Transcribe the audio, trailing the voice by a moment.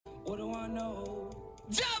What do I know?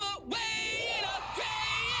 Drive away in a gray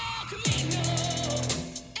El Camino.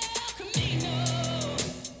 El Camino.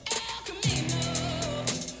 El Camino.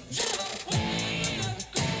 Drive away in a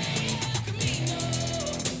gray El Camino.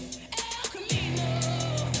 El Camino.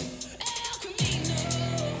 El Camino.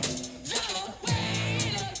 Drive away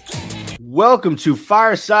in a gray. Welcome to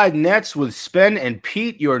Fireside Nets with Spen and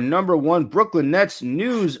Pete, your number one Brooklyn Nets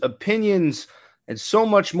news, opinions, and so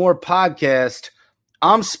much more podcast.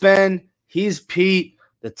 I'm Spen, he's Pete.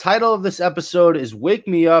 The title of this episode is Wake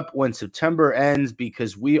Me Up When September Ends,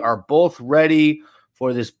 because we are both ready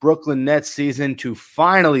for this Brooklyn Nets season to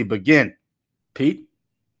finally begin. Pete?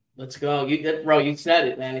 Let's go. You said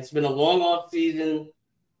it, man. It's been a long off season.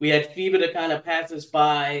 We had fever to kind of pass us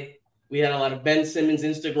by. We had a lot of Ben Simmons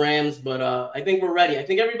Instagrams, but I think we're ready. I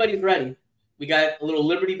think everybody's ready. We got a little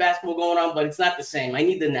Liberty basketball going on, but it's not the same. I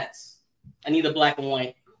need the Nets. I need the black and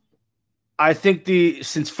white. I think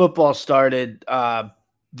since football started, the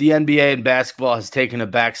NBA and basketball has taken a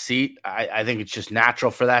back seat. I think it's just natural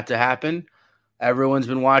for that to happen. Everyone's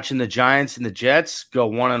been watching the Giants and the Jets go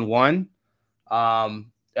one-on-one.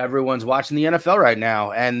 Everyone's watching the NFL right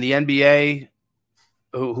now, and the NBA,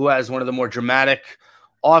 who has one of the more dramatic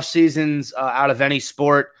off seasons out of any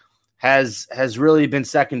sport, has really been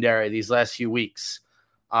secondary these last few weeks.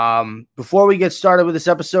 Before we get started with this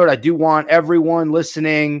episode, I do want everyone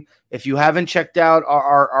listening, if you haven't checked out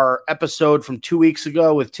our episode from 2 weeks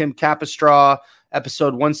ago with Tim Capistraw,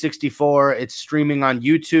 episode 164, it's streaming on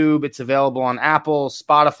YouTube. It's available on Apple,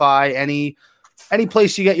 Spotify, any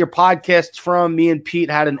place you get your podcasts from. Me and Pete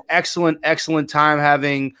had an excellent time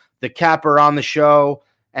having the Capper on the show,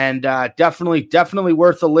 and definitely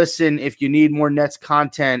worth a listen if you need more Nets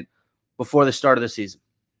content before the start of the season.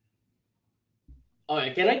 All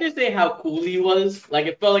right, can I just say how cool he was? Like,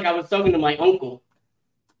 it felt like I was talking to my uncle.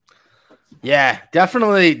 Yeah,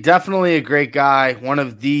 definitely a great guy. One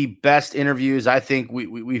of the best interviews I think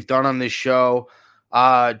we've done on this show.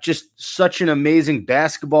 Just such an amazing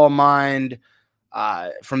basketball mind.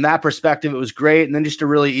 From that perspective, it was great. And then just a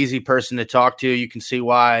really easy person to talk to. You can see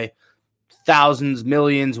why thousands,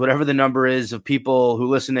 millions, whatever the number is of people who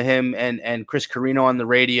listen to him and Chris Carino on the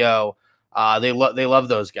radio, they love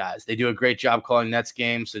those guys. They do a great job calling Nets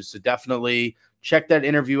games. So definitely check that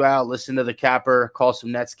interview out. Listen to the Capper call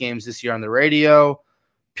some Nets games this year on the radio.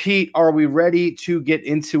 Pete, are we ready to get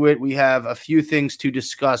into it? We have a few things to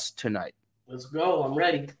discuss tonight. Let's go. I'm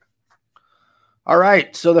ready. All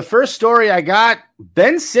right. So the first story I got,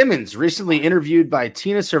 Ben Simmons recently interviewed by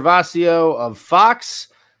Tina Servacio of Fox.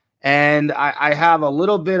 And I have a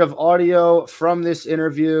little bit of audio from this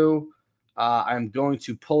interview. I'm going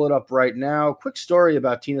to pull it up right now. Quick story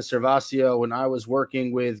about Tina Servacio. When I was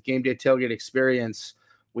working with Game Day Tailgate Experience,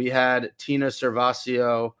 we had Tina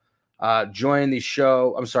Servacio join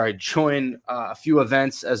a few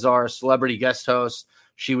events as our celebrity guest host.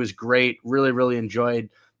 She was great. Really enjoyed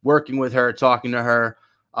working with her, talking to her.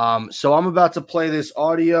 So I'm about to play this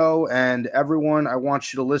audio, and everyone, I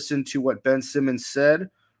want you to listen to what Ben Simmons said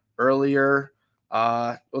earlier.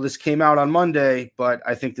 This came out on Monday, but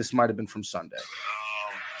I think this might have been from Sunday.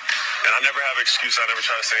 And I never have an excuse. I never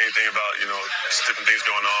try to say anything about, different things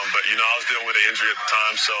going on. But, I was dealing with an injury at the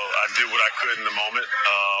time, so I did what I could in the moment.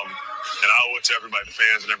 And I owe it to everybody, the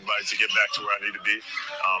fans and everybody, to get back to where I need to be.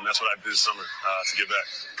 That's what I did this summer, to get back.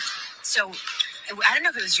 So I don't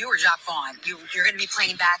know if it was you or Jacques Vaughn. You're going to be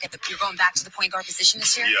playing back you're going back to the point guard position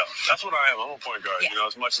this year? Yeah, that's what I am. I'm a point guard. Yeah.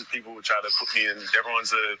 As much as people would try to put me in,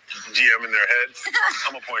 everyone's a GM in their head.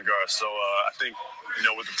 I'm a point guard. So I think,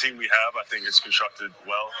 with the team we have, I think it's constructed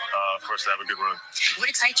well for us to have a good run. What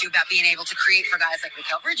excites you about being able to create for guys like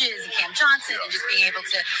Mikal Bridges and Cam Johnson and just being able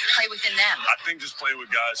to play within them? I think just playing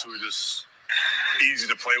with guys who are just easy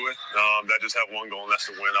to play with, that just have one goal, and that's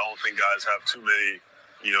to win. I don't think guys have too many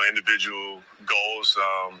individual goals.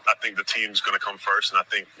 I think the team's going to come first, and I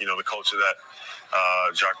think, the culture that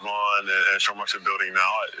Jacques Vaughn and Sean Marks are building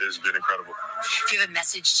now has been incredible. Do you have a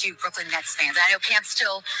message to Brooklyn Nets fans? I know camp's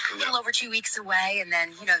still a little over 2 weeks away, and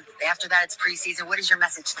then, after that it's preseason. What is your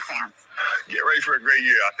message to the fans? Get ready for a great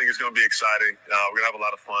year. I think it's going to be exciting. We're going to have a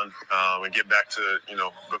lot of fun and get back to,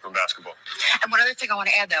 Brooklyn basketball. And one other thing I want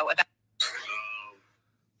to add, though, about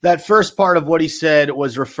that first part of what he said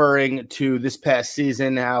was referring to this past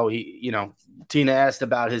season, how he, Tina asked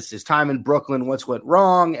about his time in Brooklyn, what's went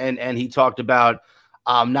wrong, and he talked about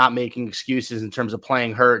not making excuses in terms of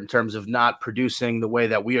playing hurt, in terms of not producing the way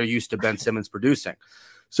that we are used to Ben Simmons producing.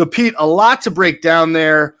 So, Pete, a lot to break down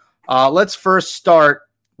there. Let's first start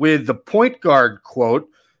with the point guard quote.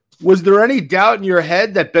 Was there any doubt in your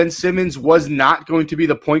head that Ben Simmons was not going to be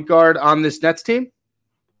the point guard on this Nets team?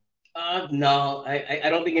 No, I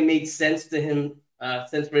don't think it made sense to him,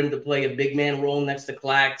 sense for him to play a big man role next to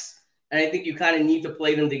Clax. And I think you kind of need to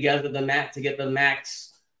play them together to get the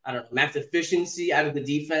max, I don't know, max efficiency out of the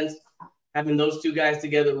defense. Having those two guys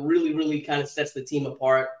together really, really kind of sets the team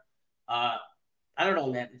apart. I don't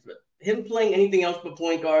know, man. Him playing anything else but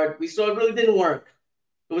point guard, we saw it really didn't work.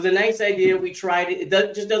 It was a nice idea. We tried it.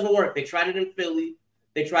 Just doesn't work. They tried it in Philly.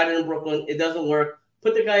 They tried it in Brooklyn. It doesn't work.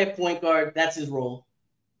 Put the guy at point guard. That's his role.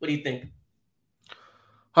 What do you think?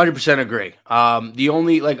 100% agree. The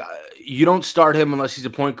only you don't start him unless he's a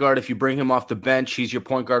point guard. If you bring him off the bench, he's your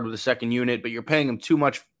point guard with a second unit, but you're paying him too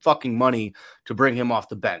much fucking money to bring him off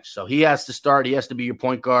the bench. So he has to start. He has to be your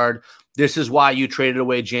point guard. This is why you traded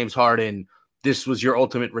away James Harden. This was your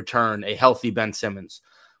ultimate return, a healthy Ben Simmons.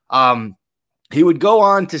 He would go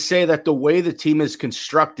on to say that the way the team is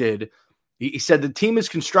constructed, he said the team is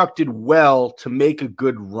constructed well to make a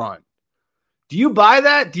good run. Do you buy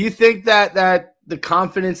that? Do you think that the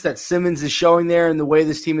confidence that Simmons is showing there and the way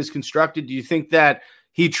this team is constructed, do you think that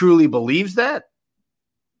he truly believes that?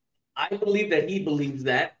 I believe that he believes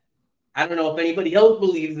that. I don't know if anybody else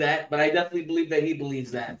believes that, but I definitely believe that he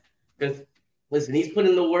believes that. Because, listen, he's put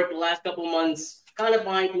in the work the last couple months, kind of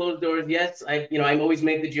behind closed doors. Yes, I'm always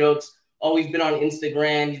make the jokes, always been on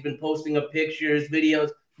Instagram. He's been posting up pictures, videos.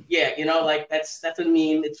 Yeah, that's a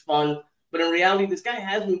meme. It's fun. But in reality, this guy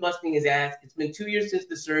has been busting his ass. It's been 2 years since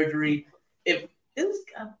the surgery. If this is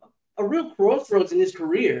a real crossroads in his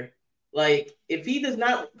career, if he does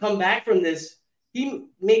not come back from this, he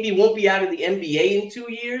maybe won't be out of the NBA in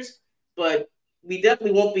 2 years, but we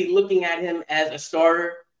definitely won't be looking at him as a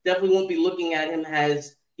starter. Definitely won't be looking at him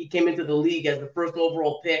as he came into the league as the first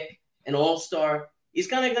overall pick, an all-star. He's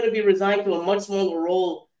kind of going to be resigned to a much smaller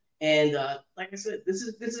role. And like I said, this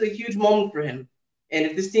is a huge moment for him. And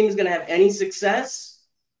if this team is going to have any success,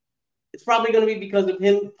 it's probably going to be because of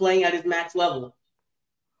him playing at his max level.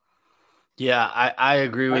 Yeah, I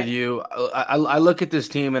agree with you. I look at this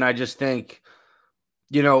team and I just think,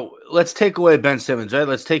 let's take away Ben Simmons, right?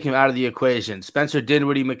 Let's take him out of the equation. Spencer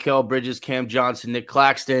Dinwiddie, Mikal Bridges, Cam Johnson, Nick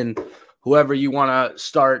Claxton, whoever you want to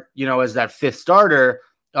start, as that fifth starter.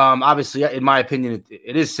 Obviously, in my opinion,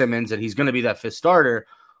 it is Simmons, and he's going to be that fifth starter.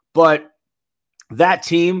 But that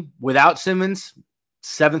team without Simmons,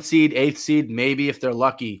 7th seed, 8th seed, maybe if they're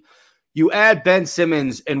lucky, you add Ben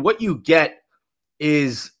Simmons, and what you get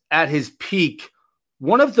is at his peak,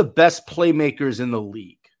 one of the best playmakers in the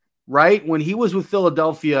league, right? When he was with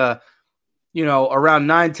Philadelphia, around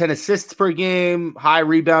 9-10 assists per game, high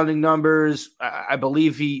rebounding numbers. I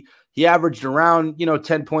believe he averaged around,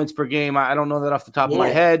 10 points per game. I don't know that off the top of my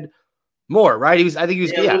head. More, right?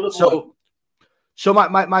 So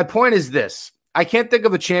my point is this. I can't think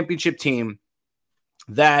of a championship team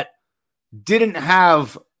that didn't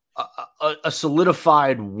have a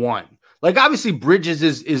solidified one. Obviously Bridges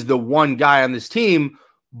is the one guy on this team,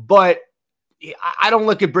 but I don't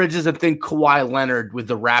look at Bridges and think Kawhi Leonard with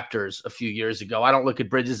the Raptors a few years ago. I don't look at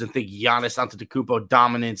Bridges and think Giannis Antetokounmpo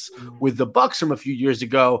dominance with the Bucks from a few years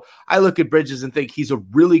ago. I look at Bridges and think he's a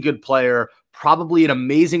really good player, probably an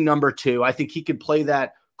amazing number 2. I think he could play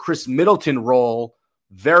that Chris Middleton role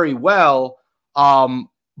very well.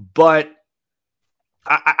 But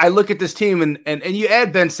I look at this team and you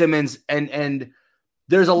add Ben Simmons and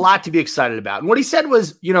there's a lot to be excited about. And what he said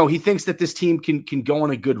was, he thinks that this team can go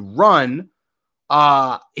on a good run.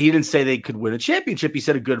 He didn't say they could win a championship. He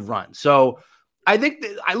said a good run. So I think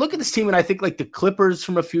I look at this team and I think like the Clippers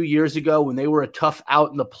from a few years ago when they were a tough out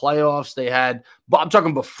in the playoffs, I'm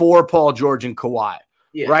talking before Paul George and Kawhi,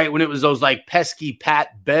 right? When it was those pesky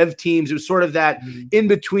Pat Bev teams, it was sort of that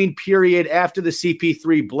in-between period after the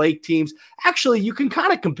CP3 Blake teams. Actually, you can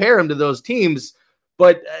kind of compare them to those teams,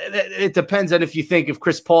 but it depends on if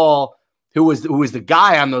Chris Paul, who was the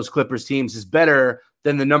guy on those Clippers teams, is better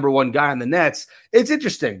than the number one guy on the Nets. It's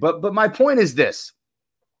interesting. But my point is this.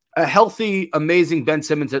 A healthy, amazing Ben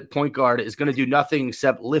Simmons at point guard is going to do nothing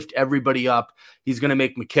except lift everybody up. He's going to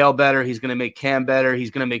make Mikal better. He's going to make Cam better. He's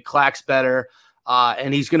going to make Clax better.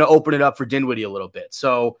 And he's going to open it up for Dinwiddie a little bit.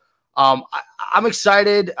 So I'm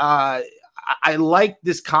excited. I like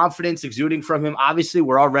this confidence exuding from him. Obviously,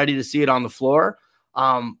 we're all ready to see it on the floor.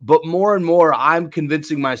 But more and more, I'm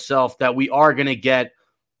convincing myself that we are going to get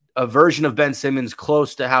a version of Ben Simmons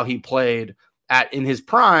close to how he played in his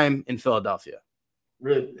prime in Philadelphia.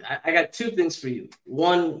 Really, I got 2 things for you.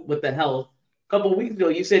 One, with the health. A couple of weeks ago,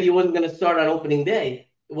 you said he wasn't going to start on opening day.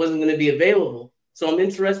 It wasn't going to be available. So I'm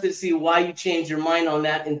interested to see why you changed your mind on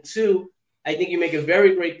that. And 2, I think you make a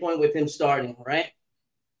very great point with him starting, right?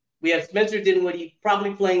 We have Spencer Dinwiddie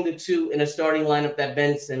probably playing the 2 in a starting lineup that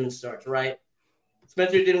Ben Simmons starts, right?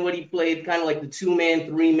 Spencer Dinwiddie played kind of like the 2-man,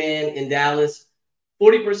 3-man in Dallas.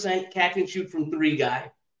 40% catch and shoot from three guy.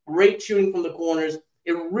 Great shooting from the corners.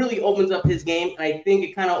 It really opens up his game. And I think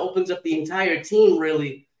it kind of opens up the entire team,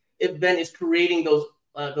 really, if Ben is creating those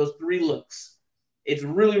three looks. It's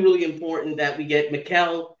really, really important that we get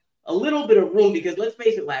Mikal a little bit of room because let's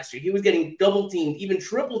face it, last year he was getting double teamed, even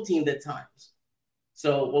triple teamed at times.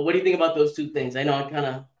 So, what do you think about those two things? I know I'm kind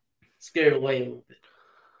of scared away a little bit.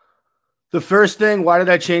 The first thing, why did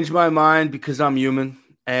I change my mind? Because I'm human,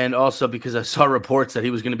 and also because I saw reports that he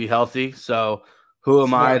was going to be healthy. So, who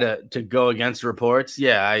am I to go against reports?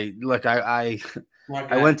 Yeah, I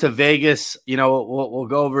went to Vegas. You know, we'll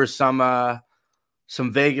go over some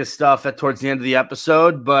Vegas stuff towards the end of the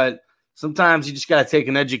episode, but sometimes you just got to take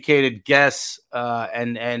an educated guess.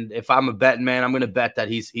 And if I'm a betting man, I'm going to bet that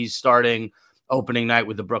he's starting opening night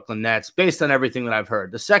with the Brooklyn Nets based on everything that I've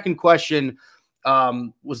heard. The second question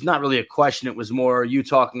was not really a question. It was more you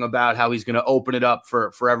talking about how he's going to open it up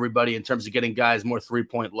for everybody in terms of getting guys more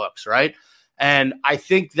 3-point looks, right? And I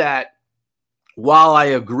think that while I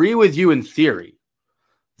agree with you in theory,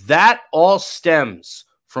 that all stems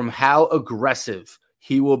from how aggressive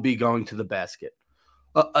he will be going to the basket.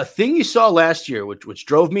 A thing you saw last year, which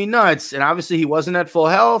drove me nuts, and obviously he wasn't at full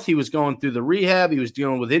health. He was going through the rehab. He was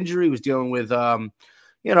dealing with injury. He was dealing with,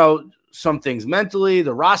 some things mentally.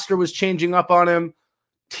 The roster was changing up on him.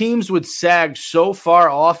 Teams would sag so far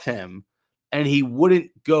off him, and he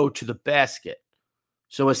wouldn't go to the basket.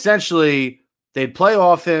 So essentially, they'd play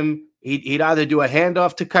off him. He'd either do a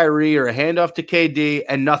handoff to Kyrie or a handoff to KD,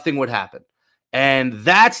 and nothing would happen. And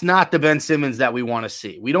that's not the Ben Simmons that we want to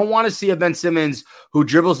see. We don't want to see a Ben Simmons who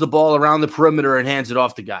dribbles the ball around the perimeter and hands it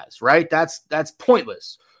off to guys, right? That's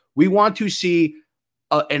pointless. We want to see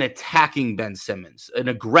an attacking Ben Simmons, an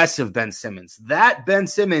aggressive Ben Simmons. That Ben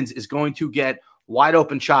Simmons is going to get wide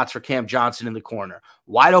open shots for Cam Johnson in the corner,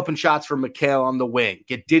 wide open shots for Mikal on the wing,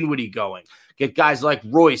 get Dinwiddie going, get guys like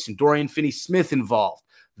Royce and Dorian Finney-Smith involved.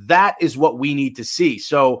 That is what we need to see.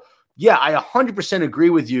 So, yeah, I 100% agree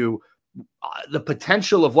with you. The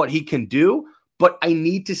potential of what he can do, but I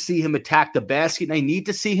need to see him attack the basket and I need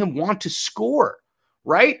to see him want to score,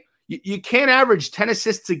 right? You can't average 10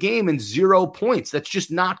 assists a game and 0 points. That's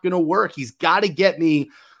just not going to work. He's got to get me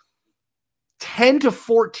 10 to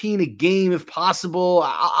 14 a game if possible.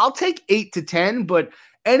 I'll take 8 to 10, but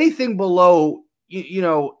anything below,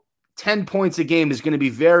 10 points a game is going to be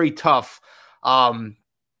very tough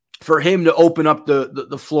for him to open up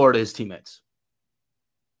the floor to his teammates.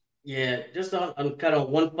 Yeah, just on kind of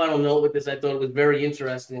one final note with this, I thought it was very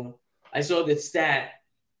interesting. I saw this stat.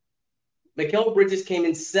 Mikal Bridges came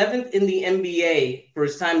in 7th in the NBA for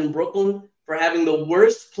his time in Brooklyn for having the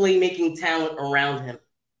worst playmaking talent around him.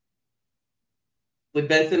 Would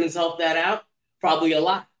Ben Simmons help that out? Probably a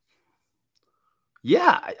lot.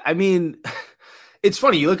 Yeah, I mean, it's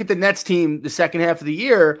funny. You look at the Nets team the second half of the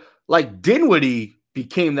year, like Dinwiddie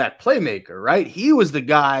became that playmaker, right? He was the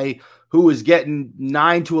guy who was getting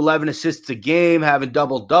 9 to 11 assists a game, having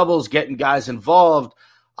double-doubles, getting guys involved.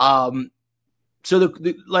 Can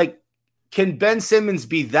Ben Simmons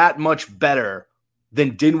be that much better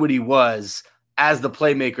than Dinwiddie was as the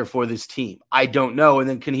playmaker for this team? I don't know. And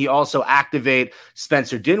then can he also activate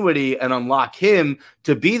Spencer Dinwiddie and unlock him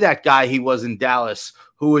to be that guy he was in Dallas,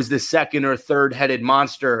 who was the second or third headed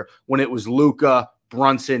monster when it was Luka,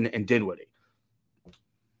 Brunson, and Dinwiddie?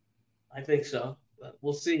 I think so. But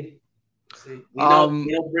we'll see. We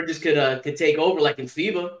know Bridges could take over like in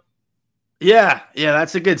FIBA. Yeah,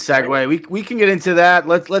 that's a good segue. We can get into that.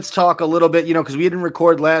 Let's talk a little bit, because we didn't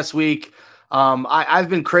record last week. I've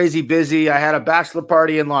been crazy busy. I had a bachelor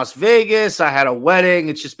party in Las Vegas. I had a wedding.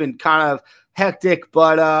 It's just been kind of hectic.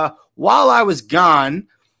 But while I was gone,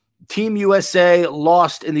 Team USA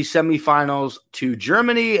lost in the semifinals to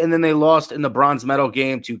Germany, and then they lost in the bronze medal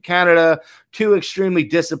game to Canada. 2 extremely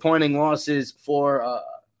disappointing losses for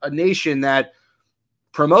a nation that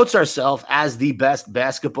promotes ourselves as the best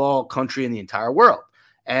basketball country in the entire world.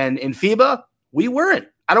 And in FIBA, we weren't.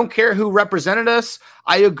 I don't care who represented us.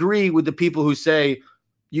 I agree with the people who say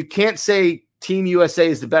you can't say Team USA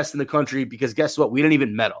is the best in the country because guess what? We didn't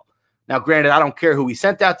even medal. Now, granted, I don't care who we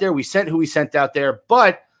sent out there. We sent who we sent out there.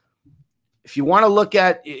 But if you want to look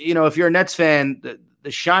at, if you're a Nets fan,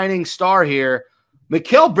 the shining star here,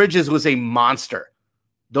 Mikal Bridges was a monster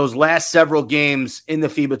those last several games in the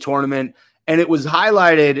FIBA tournament. And it was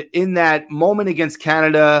highlighted in that moment against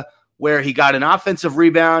Canada where he got an offensive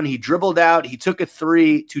rebound. He dribbled out. He took a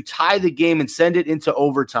 3 to tie the game and send it into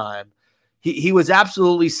overtime. He was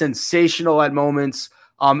absolutely sensational at moments.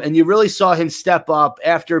 And you really saw him step up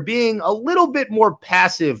after being a little bit more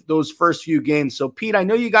passive those first few games. So, Pete, I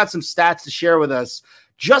know you got some stats to share with us.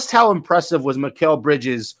 Just how impressive was Mikal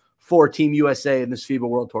Bridges for Team USA in this FIBA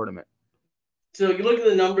World Tournament? So you look at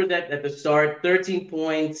the numbers at the start, 13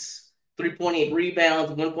 points, 3.8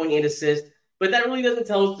 rebounds, 1.8 assists, but that really doesn't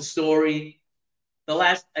tell us the story. The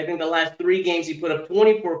last 3 games, he put up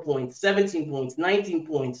 24 points, 17 points, 19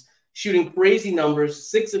 points, shooting crazy numbers,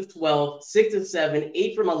 6 of 12, 6 of 7,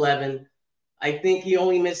 8 from 11. I think he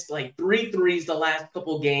only missed like 3 threes the last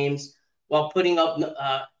couple games while putting up,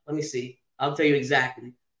 let me see, I'll tell you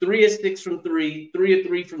exactly. 3 of 6 from 3, 3 of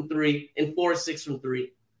 3 from 3, and 4 of 6 from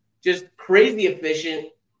 3. Just crazy efficient.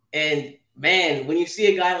 And man, when you see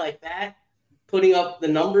a guy like that putting up the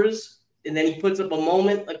numbers and then he puts up a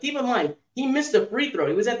moment, like keep in mind, he missed a free throw.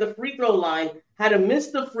 He was at the free throw line, had to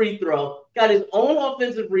miss the free throw, got his own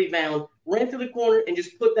offensive rebound, ran to the corner and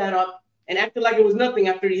just put that up and acted like it was nothing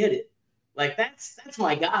after he hit it. Like that's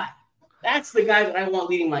my guy. That's the guy that I want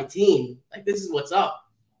leading my team. Like this is what's up.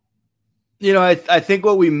 You know, I think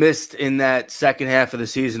what we missed in that second half of the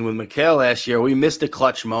season with Mikal last year, we missed a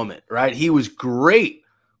clutch moment, right? He was great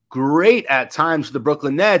at times for the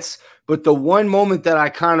Brooklyn Nets, but the one moment that I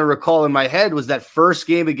kind of recall in my head was that first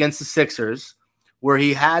game against the Sixers where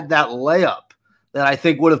he had that layup that I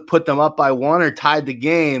think would have put them up by 1 or tied the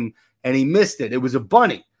game, and he missed it. It was a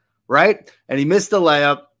bunny, right? And he missed the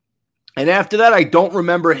layup. And after that, I don't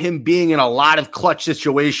remember him being in a lot of clutch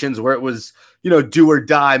situations where it was, you know, do or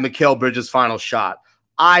die, Mikal Bridges' final shot.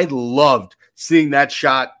 I loved seeing that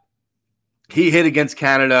shot he hit against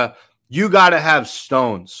Canada. You got to have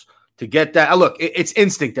stones to get that. Look, it's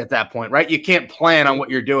instinct at that point, right? You can't plan on what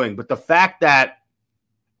you're doing. But the fact that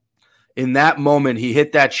in that moment he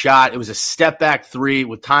hit that shot, it was a step-back 3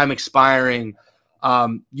 with time expiring.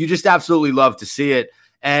 You just absolutely love to see it.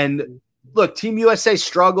 And look, Team USA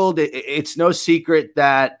struggled. It's no secret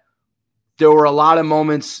that there were a lot of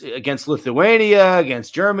moments against Lithuania,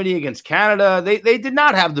 against Germany, against Canada. They did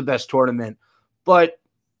not have the best tournament, but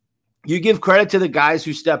you give credit to the guys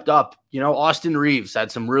who stepped up. You know, Austin Reeves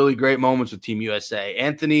had some really great moments with Team USA.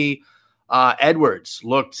 Anthony Edwards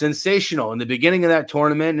looked sensational in the beginning of that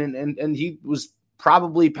tournament, and he was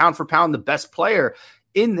probably pound for pound the best player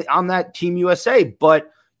on that Team USA.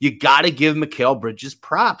 But you got to give Mikal Bridges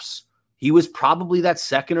props. He was probably that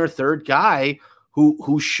second or third guy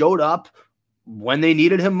who showed up when they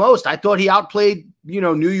needed him most. I thought he outplayed,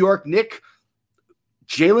 New York Nick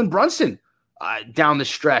Jalen Brunson down the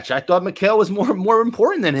stretch. I thought Mikal was more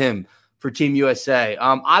important than him for Team USA.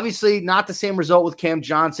 Obviously, not the same result with Cam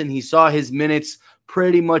Johnson. He saw his minutes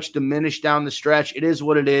pretty much diminish down the stretch. It is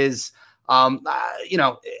what it is. I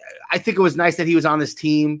think it was nice that he was on this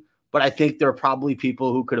team, but I think there are probably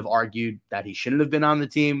people who could have argued that he shouldn't have been on the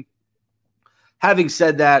team. Having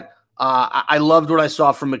said that, I loved what I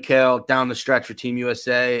saw from Mikal down the stretch for Team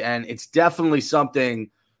USA, and it's definitely something,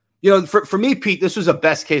 for me, Pete, this was a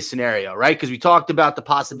best case scenario, right? Because we talked about the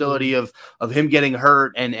possibility of him getting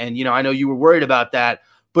hurt, and I know you were worried about that,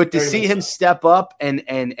 but to see him step up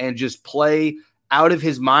and just play out of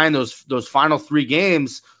his mind those final 3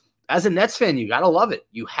 games, as a Nets fan, you got to love it.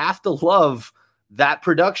 You have to love that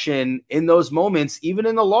production in those moments, even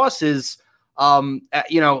in the losses,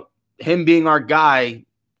 him being our guy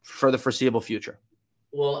for the foreseeable future.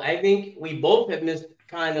 Well, I think we both have missed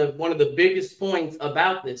kind of one of the biggest points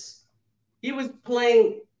about this. He was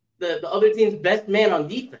playing the other team's best man on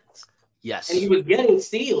defense. Yes. And he was getting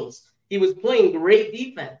steals. He was playing great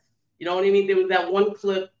defense. You know what I mean? There was that one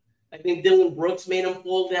clip, I think Dylan Brooks made him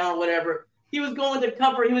fall down or whatever. He was going to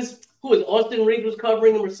cover. Austin Reeves was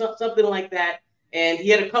covering him or something like that. And he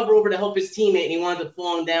had to cover over to help his teammate, and he wanted to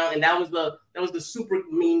fall him down. And that was the super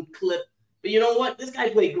mean clip. But you know what? This guy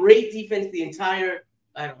played great defense the entire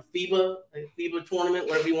FIBA tournament,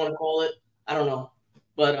 whatever you want to call it. I don't know.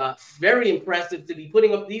 But very impressive to be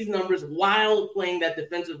putting up these numbers while playing that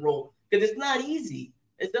defensive role. Because it's not easy.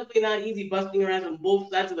 It's definitely not easy busting your ass on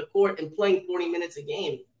both sides of the court and playing 40 minutes a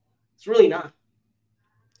game. It's really not.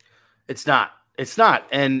 It's not.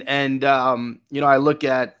 And I look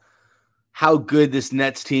at how good this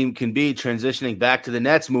Nets team can be transitioning back to the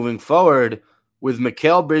Nets moving forward with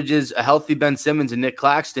Mikal Bridges, a healthy Ben Simmons, and Nick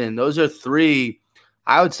Claxton. Those are 3,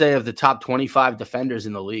 I would say, of the top 25 defenders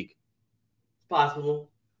in the league. It's possible.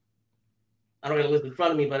 I don't got a list in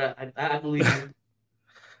front of me, but I believe you.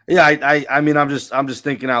 Yeah, I'm just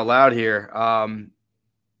thinking out loud here.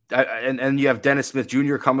 And you have Dennis Smith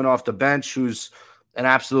Jr. coming off the bench, who's an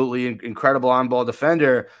absolutely incredible on-ball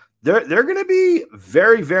defender. They're going to be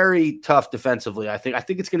very, very tough defensively. I think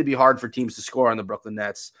it's going to be hard for teams to score on the Brooklyn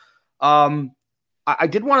Nets. I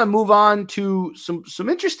did want to move on to some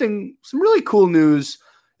interesting, some really cool news.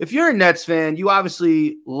 If you're a Nets fan, you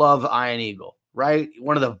obviously love Ian Eagle, right?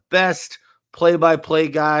 One of the best play-by-play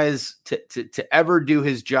guys to ever do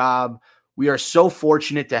his job. We are so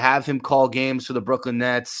fortunate to have him call games for the Brooklyn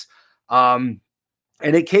Nets. And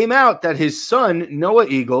it came out that his son, Noah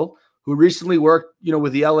Eagle, who recently worked,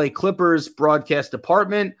 with the LA Clippers broadcast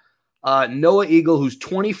department, Noah Eagle, who's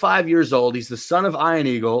 25 years old, he's the son of Ian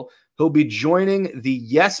Eagle. He'll be joining the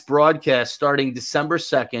Yes broadcast starting December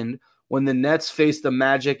 2nd when the Nets face the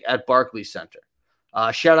Magic at Barclays Center.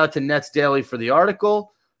 Shout out to Nets Daily for the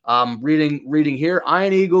article. Reading here,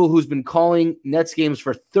 Ian Eagle, who's been calling Nets games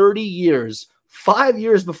for 30 years, 5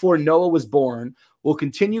 years before Noah was born, will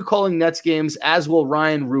continue calling Nets games, as will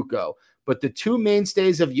Ryan Ruocco. But the two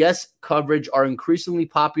mainstays of Yes coverage are increasingly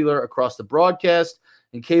popular across the broadcast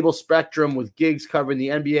and cable spectrum, with gigs covering the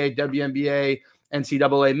NBA, WNBA,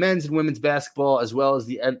 NCAA men's and women's basketball, as well as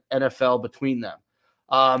the NFL between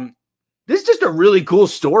them. This is just a really cool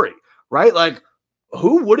story, right? Like,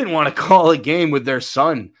 who wouldn't want to call a game with their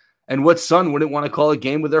son? And what son wouldn't want to call a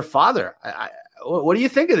game with their father? What do you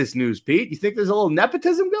think of this news, Pete? You think there's a little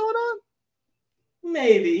nepotism going on?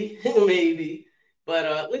 Maybe.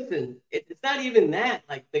 But listen, it's not even that.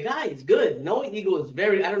 Like, the guy is good. Noah Eagle is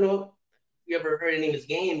I don't know if you ever heard any of his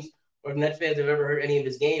games, or if Nets fans have ever heard any of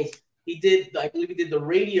his games. I believe he did the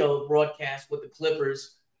radio broadcast with the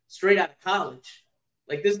Clippers straight out of college.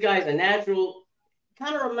 Like, this guy's a natural.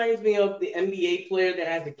 Kind of reminds me of the NBA player that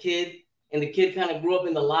has a kid, and the kid kind of grew up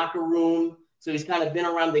in the locker room, so he's kind of been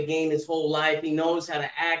around the game his whole life. He knows how to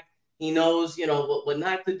act. He knows, what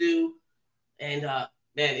not to do. And, man,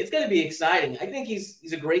 it's going to be exciting. I think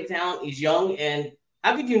he's a great talent. He's young, and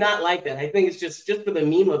how could you not like that? I think it's just for the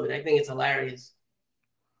meme of it. I think it's hilarious.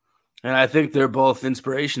 And I think they're both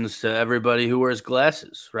inspirations to everybody who wears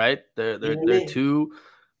glasses, right? They're two,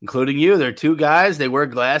 including you. They're two guys. They wear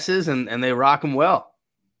glasses, and they rock them well.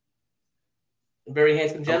 Very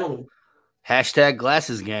handsome gentleman. Hashtag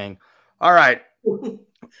glasses gang. All right.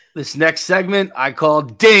 This next segment I call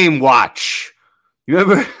Dame Watch. You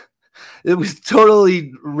remember? It was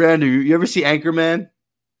totally random. You ever see Anchorman?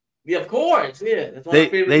 Yeah, of course. Yeah. That's one they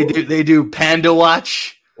of my favorite movies. they do Panda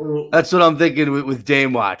Watch. That's what I'm thinking with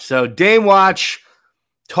Dame Watch. So Dame Watch,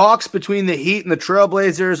 talks between the Heat and the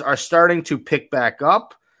Trailblazers are starting to pick back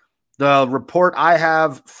up. The report I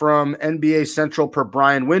have from NBA Central per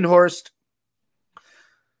Brian Windhorst,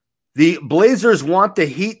 the Blazers want the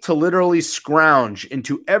Heat to literally scrounge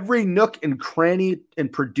into every nook and cranny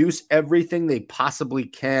and produce everything they possibly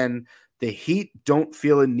can. The Heat don't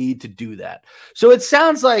feel a need to do that. So it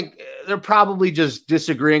sounds like they're probably just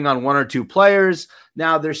disagreeing on one or two players.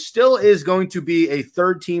 Now, there still is going to be a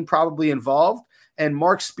third team probably involved, and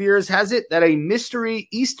Mark Spears has it that a mystery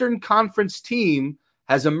Eastern Conference team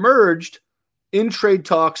has emerged in trade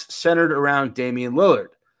talks centered around Damian Lillard.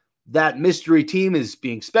 That mystery team is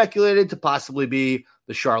being speculated to possibly be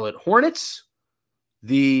the Charlotte Hornets,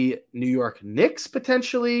 the New York Knicks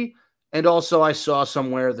potentially, and also I saw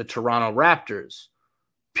somewhere the Toronto Raptors.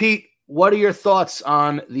 Pete, what are your thoughts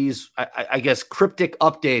on these, I guess, cryptic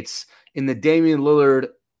updates in the Damian Lillard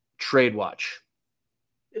trade watch?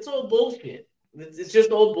 It's all bullshit. It's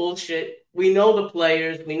just all bullshit. We know the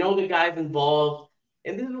players. We know the guys involved.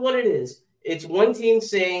 And this is what it is. It's one team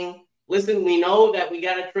saying, listen, we know that we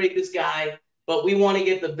got to trade this guy, but we want to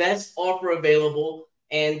get the best offer available.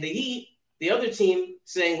 And the Heat, the other team,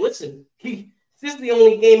 saying, listen, this is the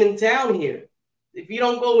only game in town here. If you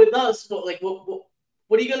don't go with us, what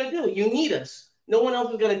are you going to do? You need us. No one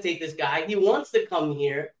else is going to take this guy. He wants to come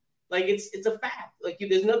here. Like, it's a fact. Like,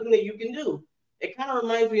 there's nothing that you can do. It kind of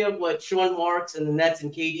reminds me of what Sean Marks and the Nets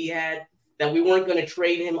and KD had, that we weren't going to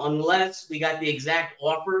trade him unless we got the exact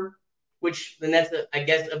offer, which the Nets, I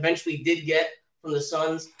guess, eventually did get from the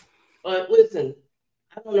Suns. But listen,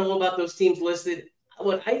 I don't know about those teams listed.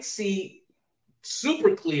 What I see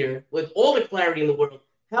super clear, with all the clarity in the world,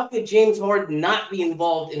 how could James Harden not be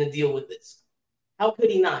involved in a deal with this? How could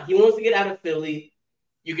he not? He wants to get out of Philly.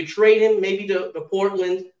 You could trade him maybe to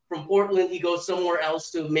Portland. From Portland, he goes somewhere else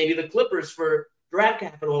to maybe the Clippers for draft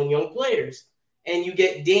capital and young players. And you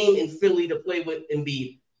get Dame in Philly to play with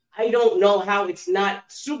Embiid. I don't know how it's not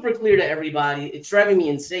super clear to everybody. It's driving me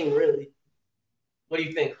insane, really. What do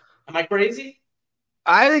you think? Am I crazy?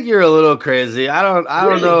 I think you're a little crazy. I don't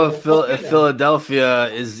Really? know if Philadelphia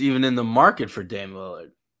is even in the market for Dame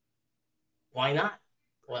Lillard. Why not?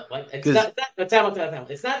 What? It's not that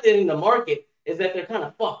they're in the market. Is that they're kind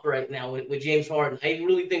of fucked right now with James Harden. I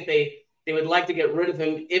really think they would like to get rid of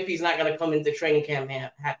him if he's not going to come into training camp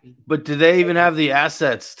happy. But do they even have the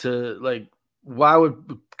assets to, like, why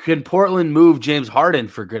would can Portland move James Harden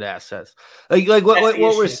for good assets? Like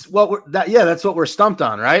that's what we're stumped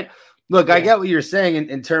on, right? Look, I get what you're saying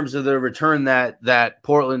in terms of the return that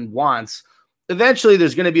Portland wants. Eventually,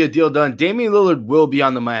 there's going to be a deal done. Damian Lillard will be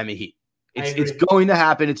on the Miami Heat. It's going to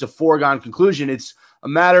happen. It's a foregone conclusion. It's a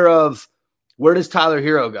matter of where does Tyler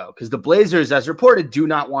Hero go? Because the Blazers, as reported, do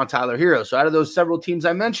not want Tyler Hero. So out of those several teams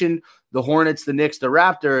I mentioned, the Hornets, the Knicks, the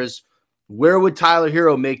Raptors, where would Tyler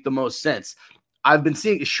Hero make the most sense? I've been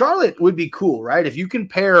seeing Charlotte would be cool, right? If you can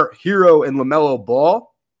pair Hero and LaMelo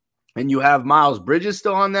Ball and you have Miles Bridges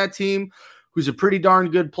still on that team, who's a pretty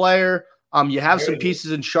darn good player. You have some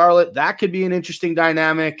pieces in Charlotte. That could be an interesting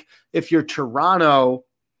dynamic. If you're Toronto,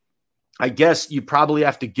 I guess you probably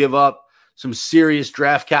have to give up some serious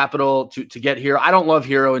draft capital to get Hero. I don't love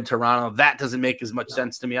Hero in Toronto. That doesn't make as much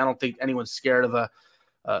sense to me. I don't think anyone's scared of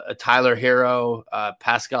a Tyler Hero,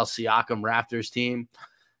 Pascal Siakam Raptors team.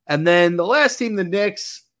 And then the last team, the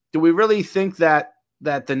Knicks, do we really think that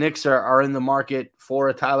the Knicks are in the market for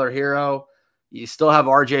a Tyler Hero? You still have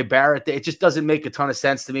RJ Barrett. It just doesn't make a ton of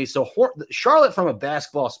sense to me. So Charlotte, from a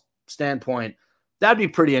basketball standpoint, that'd be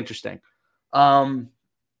pretty interesting. I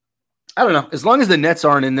don't know. As long as the Nets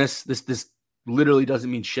aren't in this literally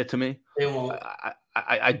doesn't mean shit to me. They won't.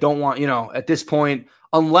 I don't want, at this point,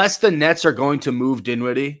 unless the Nets are going to move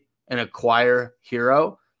Dinwiddie and acquire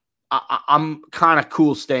Hero, I'm kind of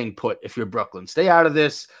cool staying put if you're Brooklyn. Stay out of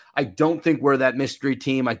this. I don't think we're that mystery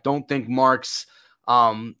team. I don't think Marks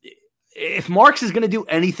if Marks is going to do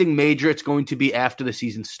anything major, it's going to be after the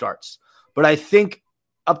season starts. But I think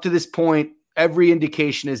up to this point, every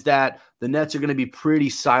indication is that the Nets are going to be pretty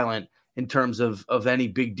silent in terms of any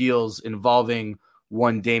big deals involving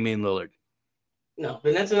one Damian Lillard. No,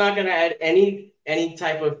 the Nets are not going to add any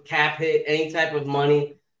type of cap hit, any type of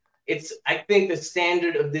money. I think the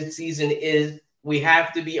standard of this season is we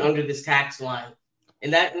have to be under this tax line.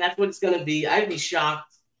 And that's what it's going to be. I'd be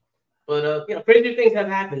shocked. But, crazy things have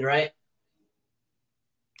happened, right?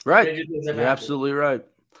 Right. You're absolutely right.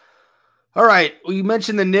 All right. Well, you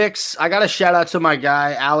mentioned the Knicks. I got a shout out to my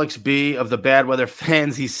guy, Alex B. of the Bad Weather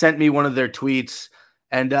Fans. He sent me one of their tweets,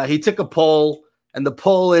 and he took a poll, and the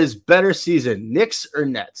poll is better season, Knicks or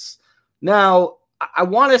Nets? Now, I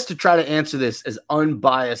want us to try to answer this as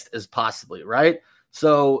unbiased as possibly, right?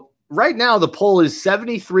 So right now, the poll is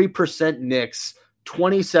 73% Knicks,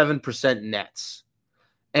 27% Nets.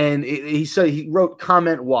 And he said he wrote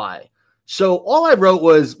comment why. So all I wrote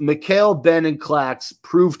was Mikhail, Ben, and Clax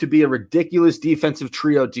proved to be a ridiculous defensive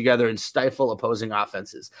trio together and stifle opposing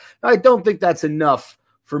offenses. Now, I don't think that's enough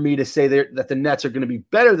for me to say that the Nets are going to be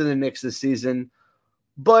better than the Knicks this season.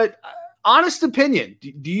 But honest opinion,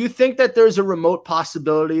 do you think that there's a remote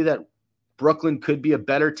possibility that Brooklyn could be a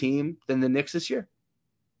better team than the Knicks this year?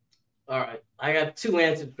 All right. I got two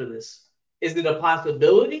answers for this. Is it a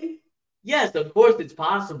possibility? Yes, of course it's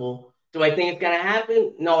possible. Do I think it's going to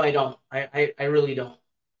happen? No, I don't. I really don't.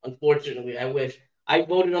 Unfortunately, I wish. I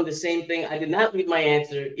voted on the same thing. I did not leave my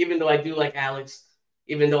answer, even though I do like Alex,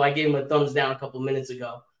 even though I gave him a thumbs down a couple minutes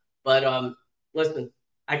ago. But listen,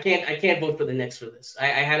 I can't vote for the Knicks for this. I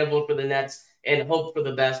had to vote for the Nets and hope for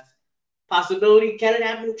the best. Possibility, can it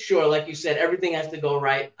happen? Sure. Like you said, everything has to go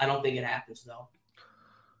right. I don't think it happens, though.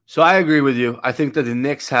 So I agree with you. I think that the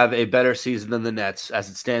Knicks have a better season than the Nets as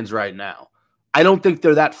it stands right now. I don't think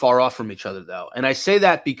they're that far off from each other, though. And I say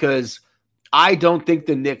that because I don't think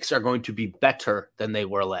the Knicks are going to be better than they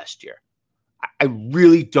were last year. I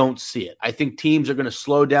really don't see it. I think teams are going to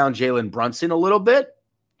slow down Jalen Brunson a little bit.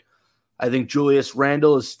 I think Julius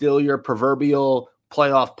Randle is still your proverbial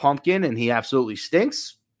playoff pumpkin, and he absolutely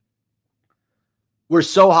stinks. We're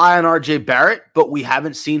so high on RJ Barrett, but we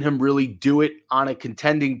haven't seen him really do it on a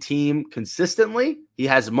contending team consistently. He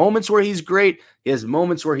has moments where he's great. He has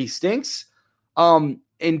moments where he stinks. And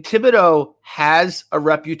Thibodeau has a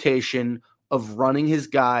reputation of running his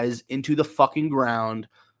guys into the fucking ground,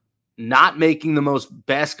 not making the most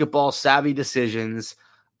basketball savvy decisions.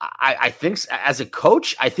 I think as a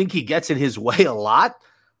coach, I think he gets in his way a lot.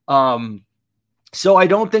 So I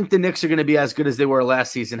don't think the Knicks are going to be as good as they were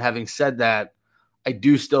last season. Having said that, I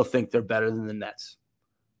do still think they're better than the Nets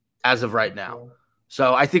as of right now.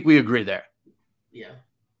 So I think we agree there. Yeah.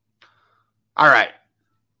 All right.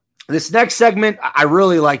 This next segment, I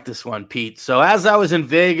really like this one, Pete. So as I was in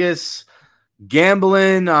Vegas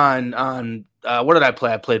gambling on what did I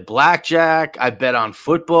play? I played blackjack. I bet on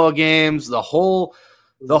football games. The whole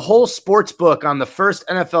sports book on the first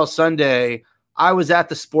NFL Sunday, I was at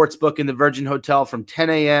the sports book in the Virgin Hotel from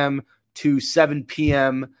 10 a.m. to 7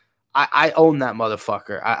 p.m. I own that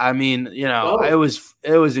motherfucker. I mean, it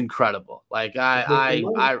was incredible. Like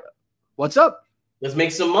I what's up? Let's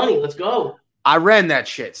make some money. Let's go. I ran that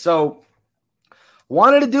shit. So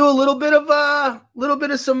wanted to do a little bit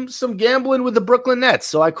of some gambling with the Brooklyn Nets.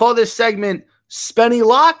 So I call this segment Spenny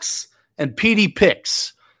Locks and PD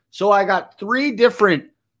Picks. So I got 3 different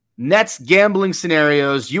Nets gambling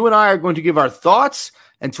scenarios. You and I are going to give our thoughts.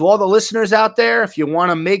 And to all the listeners out there, if you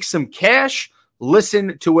want to make some cash,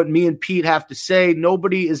 listen to what me and Pete have to say.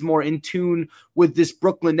 Nobody is more in tune with this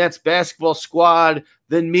Brooklyn Nets basketball squad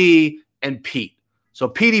than me and Pete. So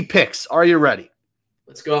PD Picks, are you ready?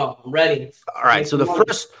 Let's go. I'm ready. All right. So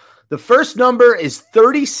the first number is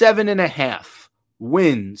 37.5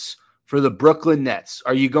 wins for the Brooklyn Nets.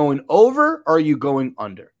 Are you going over or are you going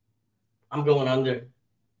under? I'm going under.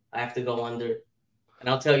 I have to go under. And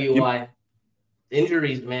I'll tell you why.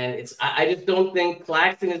 Injuries, man. I just don't think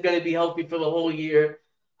Claxton is going to be healthy for the whole year.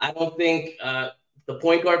 I don't think the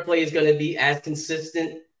point guard play is going to be as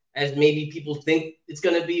consistent as maybe people think it's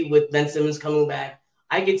going to be with Ben Simmons coming back.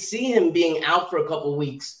 I could see him being out for a couple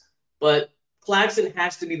weeks, but Claxton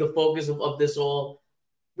has to be the focus of this all.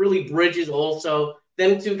 Really, Bridges also.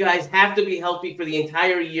 Them 2 guys have to be healthy for the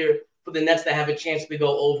entire year for the Nets to have a chance to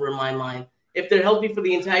go over, in my mind. If they're healthy for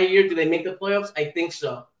the entire year, do they make the playoffs? I think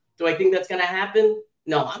so. Do I think that's going to happen?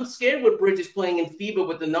 No, I'm scared with Bridges playing in FIBA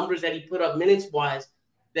with the numbers that he put up minutes-wise,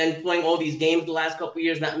 then playing all these games the last couple of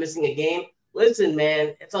years, not missing a game. Listen,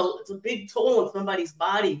 man, it's a big toll on somebody's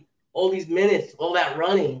body. All these minutes, all that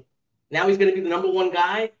running. Now he's going to be the number 1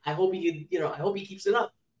 guy. I hope he keeps it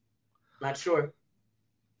up. Not sure.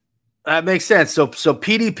 That makes sense. So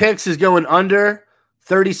PD Picks is going under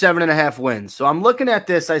 37.5 wins. So I'm looking at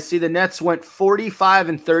this. I see the Nets went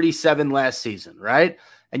 45-37 last season, right?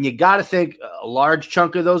 And you got to think a large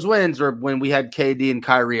chunk of those wins are when we had KD and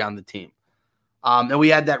Kyrie on the team. And we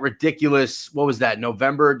had that ridiculous, what was that,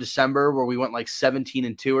 November, December, where we went like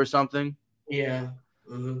 17-2 or something. Yeah.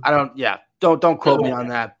 Mm-hmm. Don't quote me on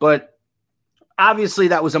that. But obviously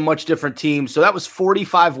that was a much different team. So that was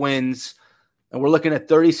 45 wins, and we're looking at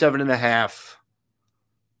 37.5.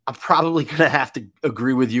 I'm probably going to have to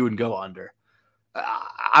agree with you and go under.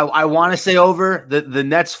 I want to say over. The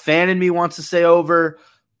Nets fan in me wants to say over,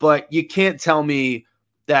 but you can't tell me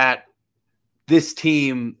that this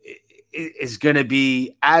team is going to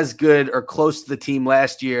be as good or close to the team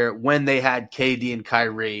last year when they had KD and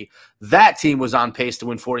Kyrie. That team was on pace to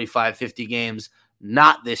win 45, 50 games,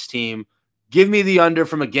 not this team. Give me the under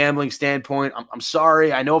from a gambling standpoint. I'm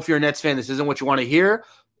sorry. I know if you're a Nets fan, this isn't what you want to hear,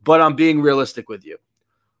 but I'm being realistic with you.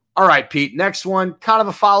 All right, Pete, next one, kind of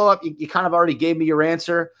a follow-up. You kind of already gave me your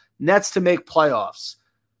answer. Nets to make playoffs.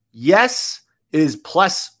 Yes is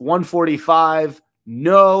plus 145.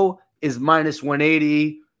 No is minus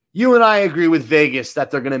 180. You and I agree with Vegas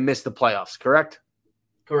that they're going to miss the playoffs, correct?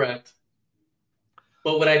 Correct.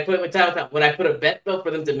 But would I put a bet, though,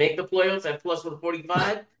 for them to make the playoffs at plus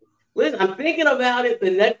 145? Listen, I'm thinking about it.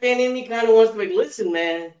 The Net fan in me kind of wants to be, listen,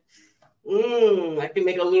 man, I can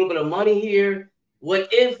make a little bit of money here. What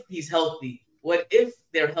if he's healthy? What if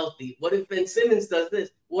they're healthy? What if Ben Simmons does this?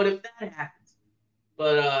 What if that happens?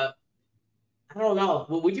 But I don't know.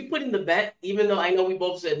 Would you put in the bet, even though I know we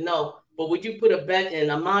both said no, but would you put a bet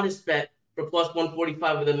in, a modest bet, for plus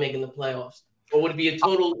 145 of them making the playoffs? Or would it be a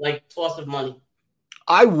total, toss of money?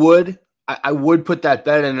 I would. I would put that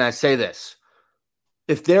bet in, and I say this.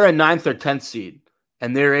 If they're a 9th or 10th seed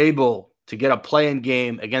and they're able to get a play-in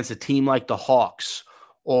game against a team like the Hawks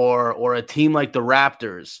or a team like the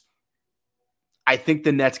Raptors, I think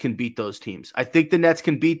the Nets can beat those teams. I think the Nets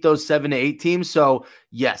can beat those 7 to 8 teams. So,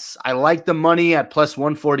 yes, I like the money at plus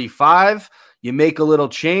 145. You make a little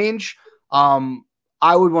change.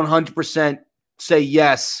 I would 100% say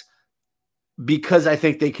yes because I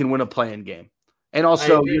think they can win a play-in game. And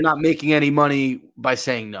also, you're not making any money by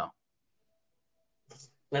saying no.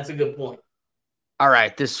 That's a good point. All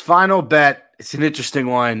right, this final bet, it's an interesting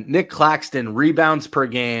one. Nick Claxton, rebounds per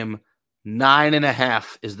game,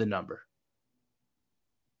 9.5 is the number.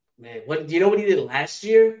 Man, what do you know what he did last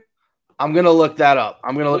year? I'm going to look that up.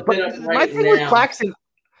 My thing with Claxton,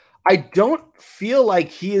 I don't feel like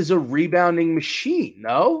he is a rebounding machine,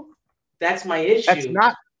 no? That's my issue. That's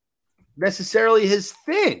not necessarily his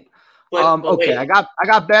thing. But okay, I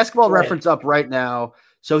got Basketball Reference up right now.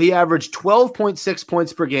 So he averaged 12.6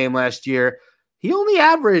 points per game last year. He only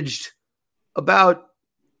averaged about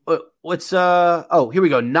here we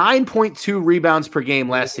go, 9.2 rebounds per game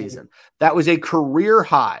last season. That was a career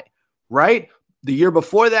high, right? The year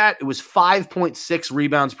before that, it was 5.6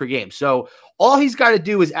 rebounds per game. So all he's got to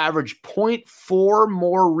do is average 0.4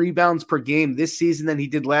 more rebounds per game this season than he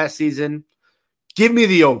did last season. Give me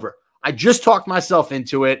the over. I just talked myself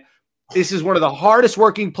into it. This is one of the hardest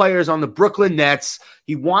working players on the Brooklyn Nets.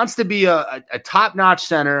 He wants to be a top-notch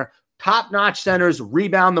center, top-notch centers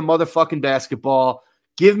rebound the motherfucking basketball.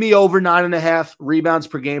 Give me over 9.5 rebounds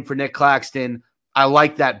per game for Nick Claxton. I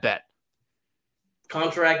like that bet.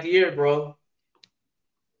 Contract year, bro.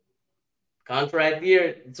 Contract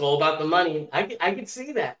year. It's all about the money. I can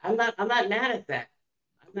see that. I'm not mad at that.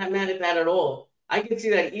 I'm not mad at that at all. I can see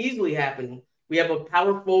that easily happening. We have a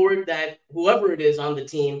power forward that whoever it is on the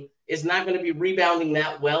team is not going to be rebounding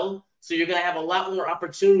that well. So you're going to have a lot more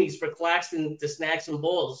opportunities for Claxton to snag some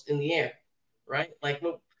balls in the air, right? Like,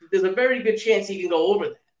 there's a very good chance he can go over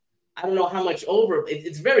that. I don't know how much over.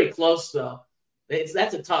 It's very close, though.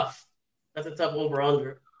 That's a tough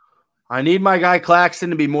over-under. I need my guy Claxton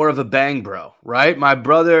to be more of a bang bro, right? My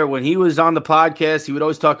brother, when he was on the podcast, he would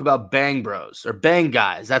always talk about bang bros or bang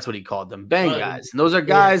guys. That's what he called them, bang guys. And those are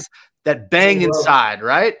guys that bang inside,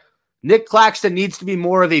 right? Nick Claxton needs to be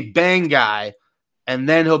more of a bang guy, and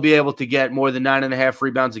then he'll be able to get more than 9.5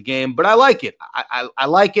 rebounds a game. But I like it. I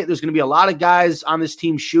like it. There's going to be a lot of guys on this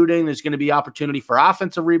team shooting. There's going to be opportunity for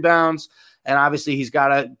offensive rebounds, and obviously he's got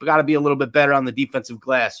to be a little bit better on the defensive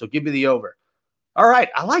glass. So give me the over. All right,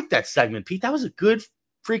 I like that segment, Pete. That was a good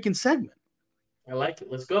freaking segment. I like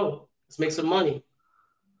it. Let's go. Let's make some money.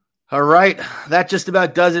 All right, that just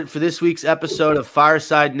about does it for this week's episode of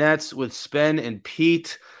Fireside Nets with Spen and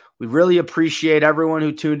Pete. We really appreciate everyone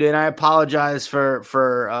who tuned in. I apologize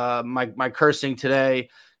for my cursing today.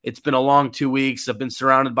 It's been a long 2 weeks. I've been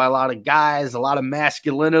surrounded by a lot of guys, a lot of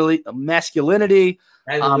masculinity.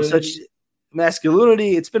 Such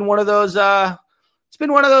masculinity. It's been one of those. It's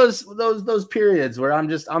been one of those periods where I'm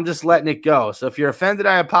just letting it go. So if you're offended,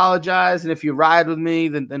 I apologize. And if you ride with me,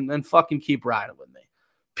 then fucking keep riding with me.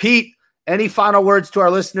 Pete, any final words to our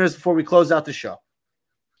listeners before we close out the show?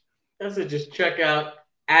 That's it. Just check out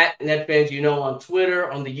 @NetFans, on Twitter,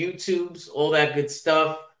 on the YouTubes, all that good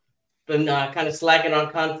stuff. Been kind of slacking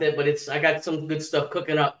on content, but I got some good stuff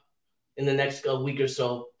cooking up in the next week or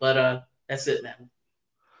so. But that's it, man.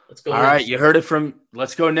 Let's go. All right, you heard it from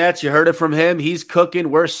Let's Go Nets. You heard it from him. He's cooking.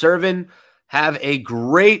 We're serving. Have a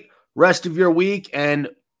great rest of your week, and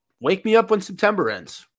wake me up when September ends.